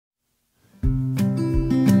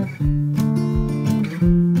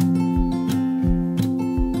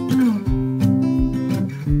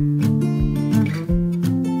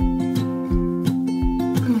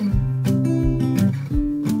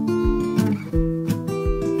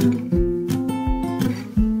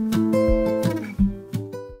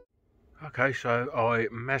Okay, so I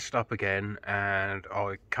messed up again and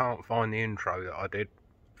I can't find the intro that I did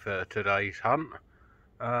for today's hunt.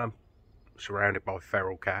 Surrounded by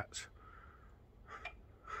feral cats.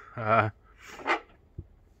 Yeah,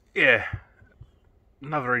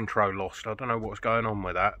 another intro lost. I don't know what's going on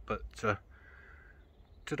with that, but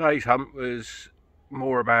today's hunt was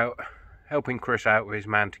more about helping Chris out with his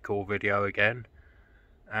Manticore video again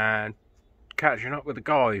and catching up with the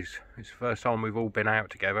guys. It's the first time we've all been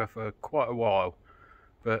out together for quite a while,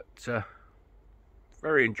 but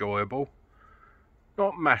very enjoyable.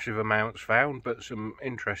 Not massive amounts found, but some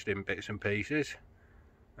interesting bits and pieces,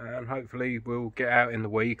 and hopefully we'll get out in the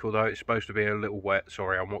week, although it's supposed to be a little wet.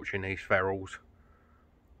 Sorry, I'm watching these ferals,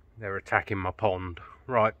 they're attacking my pond.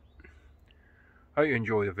 Right, hope you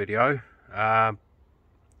enjoy the video.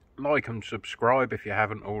 Like and subscribe if you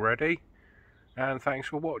haven't already, and thanks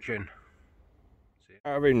for watching.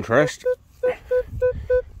 Out of interest,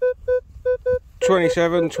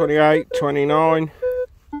 27, 28, 29,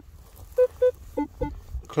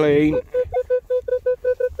 clean.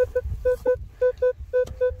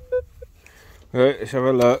 Right, let's have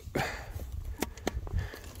a look.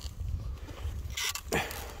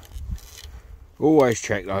 Always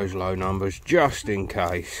check those low numbers just in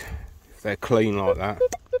case, if they're clean like that.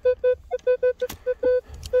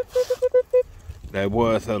 They're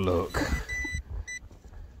worth a look.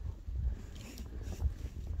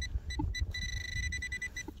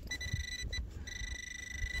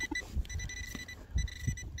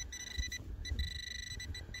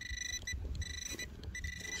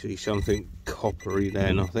 See something coppery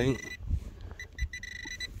then, I think.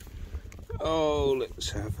 Oh, let's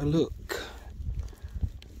have a look.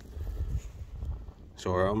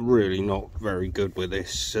 Sorry, I'm really not very good with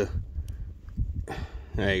this.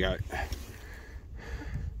 There you go.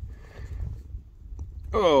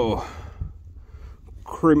 Oh,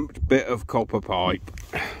 crimped bit of copper pipe.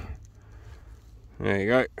 There you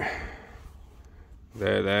go.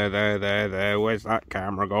 There. Where's that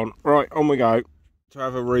camera gone? Right, on we go. To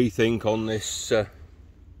have a rethink on this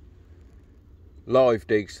live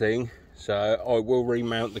digs thing, so I will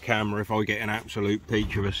remount the camera if I get an absolute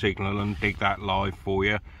peach of a signal and dig that live for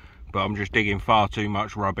you, but I'm just digging far too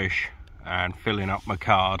much rubbish and filling up my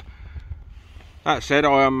card. That said,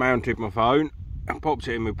 I unmounted my phone and popped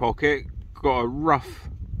it in my pocket, got a rough,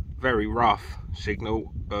 very rough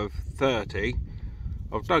signal of 30.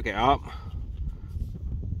 I've dug it up.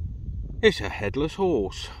 It's a headless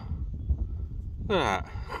horse. That.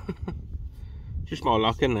 Just my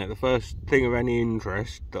luck, isn't it? The first thing of any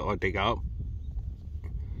interest that I dig up,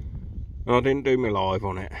 and I didn't do my live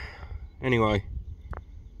on it. Anyway,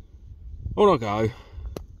 on I go.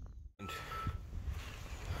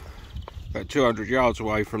 About 200 yards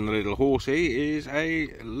away from the little horsey is a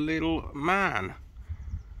little man,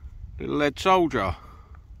 little lead soldier,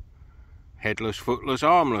 headless, footless,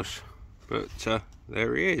 armless, but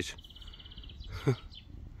there he is.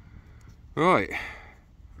 Right,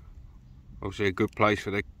 obviously a good place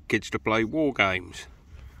for the kids to play war games.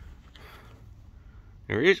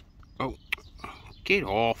 There he is. Oh, get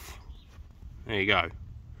off. There you go.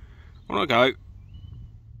 On I go.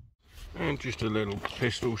 And just a little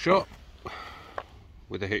pistol shot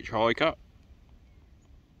with a hitchhiker.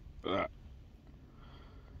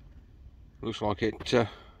 Looks like it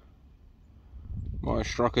might have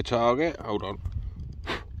struck a target. Hold on.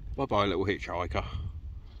 Bye bye, little hitchhiker.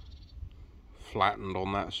 Flattened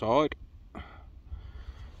on that side,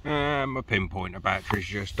 and my pinpointer battery's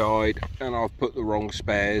just died, and I've put the wrong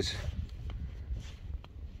spares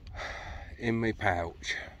in my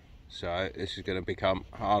pouch, so this is going to become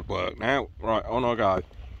hard work now. Right, on I go.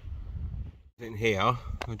 In here,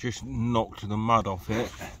 I just knocked the mud off it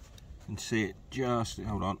and see it just,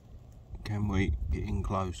 hold on, can we get in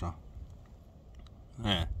closer?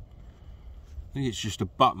 There, I think it's just a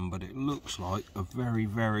button, but it looks like a very,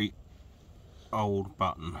 very old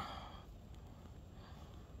button.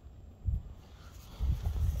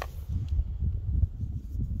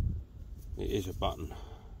 It is a button,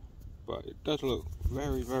 but it does look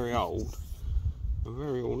very, very old and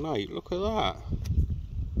very ornate. Look at that.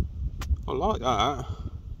 I like that.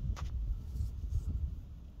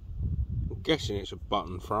 I'm guessing it's a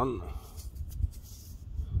button front.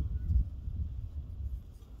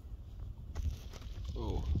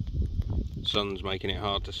 Oh, the sun's making it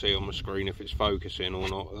hard to see on my screen if it's focusing or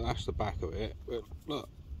not. That's the back of it, but look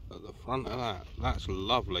at the front of that. That's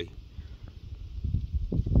lovely.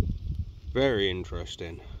 Very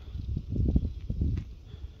interesting.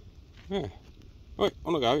 Yeah. Right,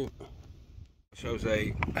 on I go. Shows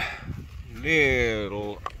a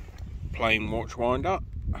little plain watch winder.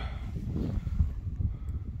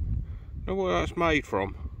 Know what that's made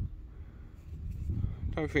from.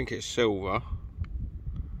 Don't think it's silver.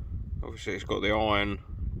 Obviously it's got the iron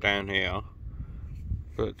down here,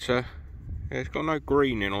 but yeah, it's got no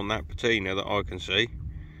greening on that patina that I can see.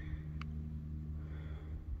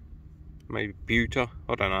 Maybe pewter,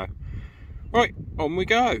 I don't know. Right, on we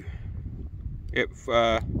go. Yep,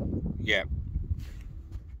 yeah.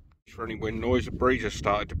 For any wind noise, the breeze has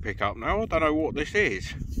started to pick up now. I don't know what this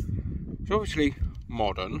is. It's obviously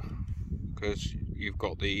modern, because you've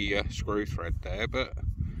got the screw thread there, but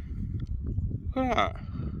look at that.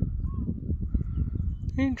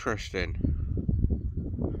 Interesting.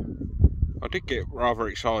 I did get rather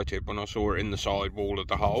excited when I saw it in the side wall of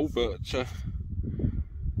the hole, but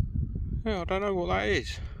yeah, I don't know what that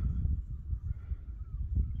is.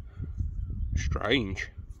 Strange.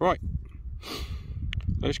 Right,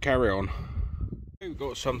 let's carry on. We've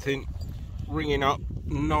got something ringing up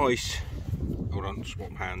nice. Hold on,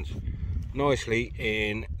 swap hands. Nicely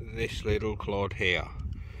in this little clod here.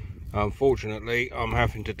 Unfortunately, I'm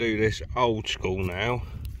having to do this old school now.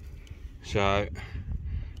 So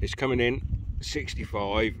it's coming in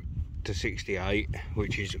 65 to 68,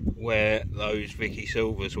 which is where those Vicky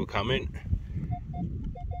Silvers were coming.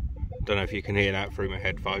 Don't know if you can hear that through my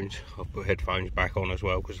headphones. I'll put headphones back on as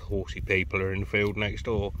well because the horsey people are in the field next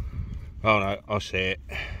door. Oh no, I see it.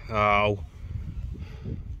 Oh,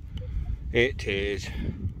 it is.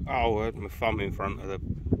 Oh, I had my thumb in front of the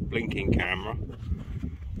blinking camera.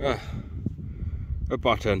 A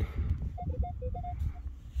button.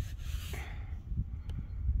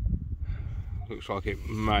 Looks like it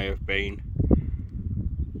may have been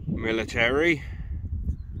military.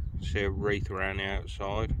 See a wreath around the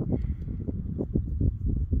outside.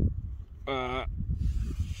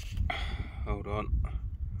 Hold on.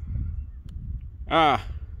 Ah,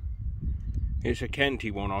 it's a Kenty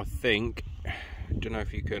one, I think. Don't know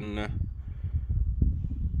if you can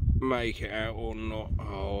make it out or not. Oh,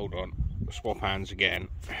 hold on. Swap hands again.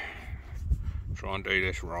 Try and do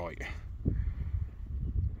this right.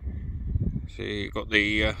 See, you've got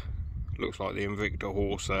the looks like the Invicta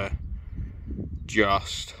horse there.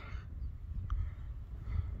 Just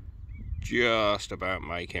about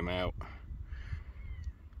make him out.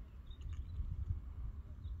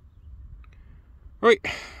 Right,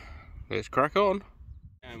 let's crack on.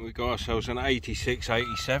 And we've got ourselves an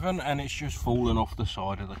 86-87, and it's just fallen off the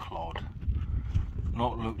side of the clod.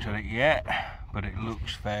 Not looked at it yet, but it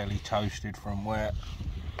looks fairly toasted from where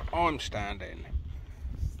I'm standing.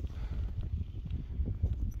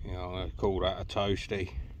 Yeah, I'm going to call that a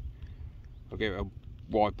toasty. I'll give it a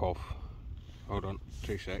wipe off. Hold on,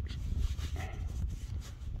 2 secs.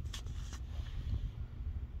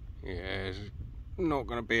 Yeah, there's not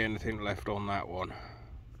going to be anything left on that one.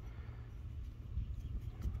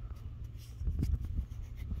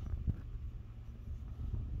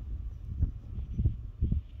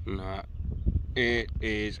 No, it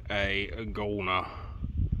is a Gallner.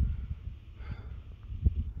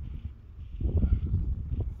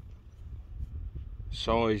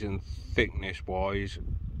 Size and thickness wise,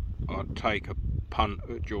 I'd take a punt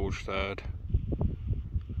at George III.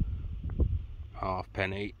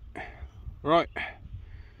 Halfpenny. Right,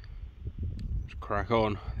 let's crack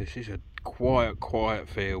on. This is a quiet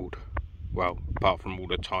field. Well, apart from all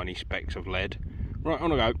the tiny specks of lead. Right,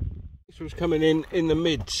 on I go. This was coming in the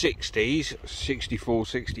mid 60s, 64,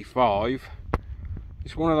 65.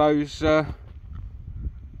 It's one of those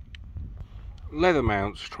leather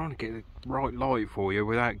mounts. Trying to get the right light for you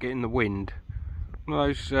without getting the wind. One of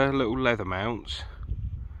those little leather mounts,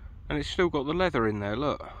 and it's still got the leather in there.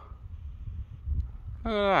 Look at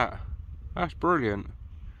that. That's brilliant.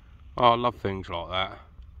 Oh, I love things like that.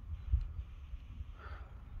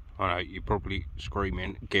 I know you're probably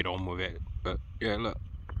screaming, get on with it, but yeah, look,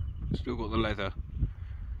 still got the leather.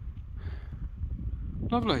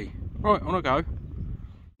 Lovely. Right, on I go.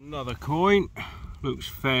 Another coin. Looks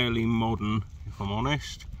fairly modern, if I'm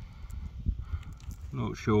honest.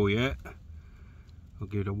 Not sure yet. I'll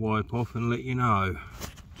give it a wipe off and let you know.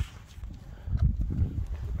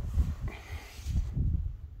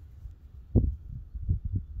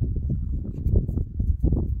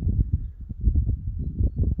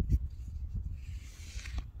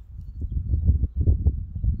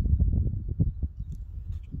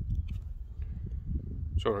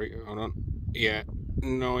 Sorry, hold on. Yeah,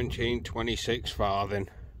 1926 farthing.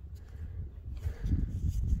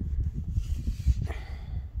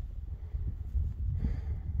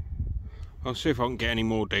 I'll see if I can get any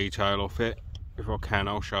more detail off it. If I can,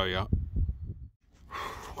 I'll show you.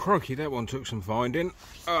 Crikey, that one took some finding.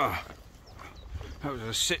 That was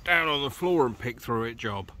a sit down on the floor and pick through it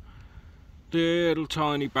job. Little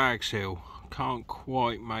tiny bag seal. Can't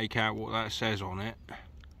quite make out what that says on it.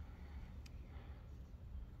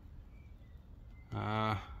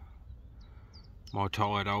 My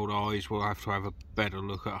tired old eyes will have to have a better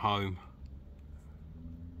look at home.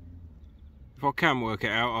 If I can work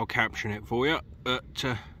it out, I'll caption it for you. But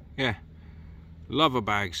yeah, love a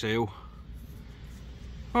bag seal.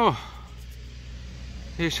 Oh,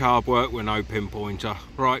 it's hard work with no pinpointer.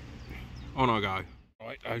 Right, on I go.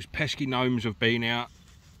 Right, those pesky gnomes have been out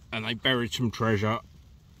and they buried some treasure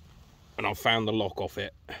and I've found the lock off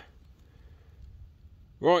it.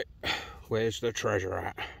 Right, where's the treasure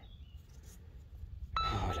at?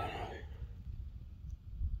 Oh, I don't know.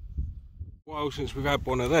 Well, since we've had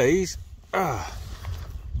one of these, all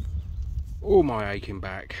my aching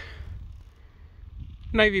back.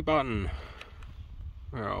 Navy button.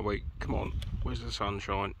 Where are we? Come on, where's the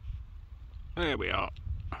sunshine? There we are.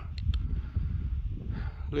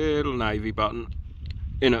 Little navy button.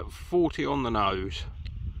 In at 40 on the nose.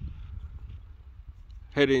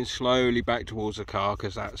 Heading slowly back towards the car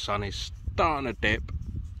because that sun is starting to dip.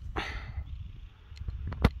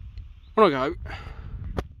 On I go.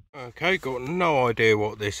 Okay, got no idea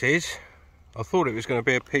what this is. I thought it was going to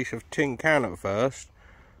be a piece of tin can at first,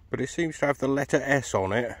 but it seems to have the letter S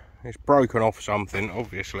on it. It's broken off something,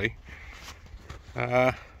 obviously.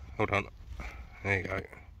 Hold on. There you go.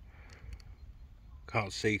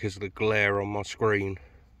 Can't see because of the glare on my screen.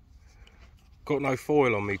 Got no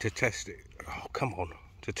foil on me to test it. Oh, come on.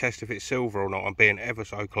 To test if it's silver or not. I'm being ever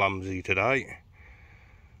so clumsy today. I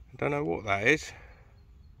don't know what that is.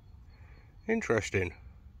 Interesting.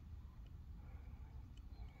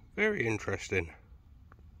 Very interesting.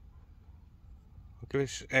 I'll give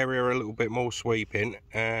this area a little bit more sweeping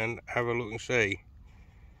and have a look and see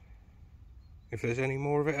if there's any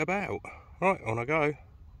more of it about. Right, on I go.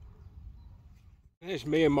 There's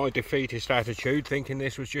me and my defeatist attitude, thinking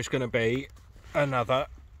this was just going to be another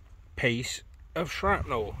piece of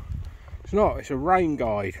shrapnel. It's not, it's a rain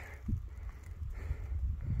guide.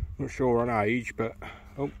 Not sure on age, but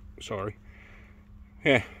oh, sorry.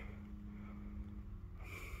 Yeah,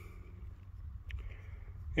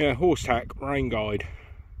 horse tack rain guide.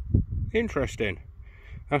 Interesting.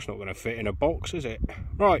 That's not going to fit in a box, is it?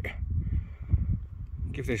 Right,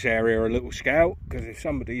 give this area a little scout, because if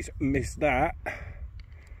somebody's missed that,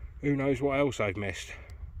 who knows what else they've missed.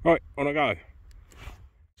 Right, on I go.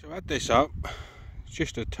 So add this up. It's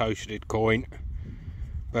just a toasted coin,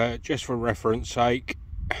 but just for reference sake,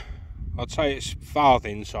 I'd say it's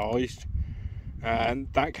farthing sized, and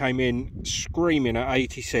that came in screaming at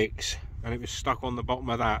 86, and it was stuck on the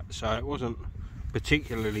bottom of that, so it wasn't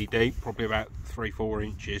particularly deep, probably about 3-4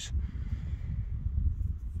 inches.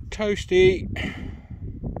 Toasty.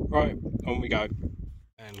 Right, on we go.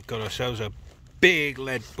 And got ourselves a big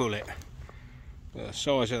lead bullet, the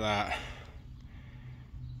size of that.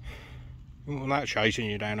 You wouldn't want that chasing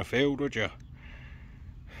you down a field, would you?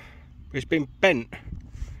 It's been bent.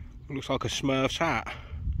 It looks like a Smurf's hat.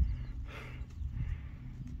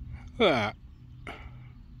 Look at that.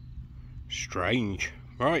 Strange.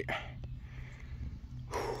 Right.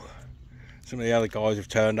 Some of the other guys have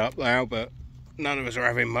turned up now, but none of us are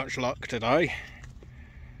having much luck today.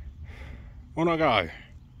 On I go.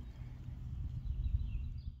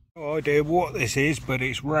 No idea what this is, but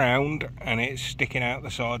it's round and it's sticking out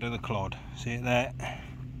the side of the clod. See it there?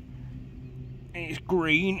 It's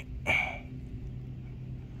green.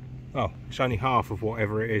 Oh, it's only half of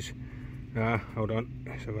whatever it is. Hold on,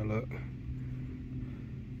 let's have a look.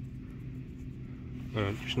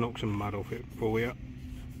 Just knock some mud off it for you.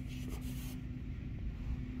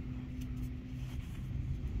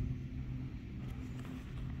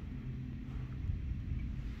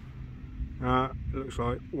 Looks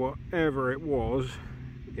like whatever it was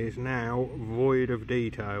is now void of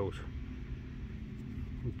details.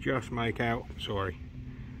 Just make out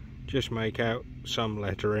some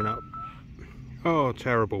lettering up. Oh,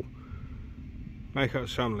 terrible. Make out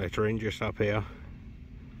some lettering just up here.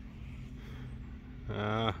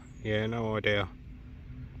 Yeah, no idea.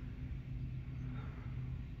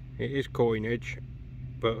 It is coinage,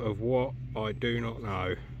 but of what I do not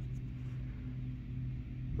know.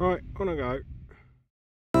 Right, on I go.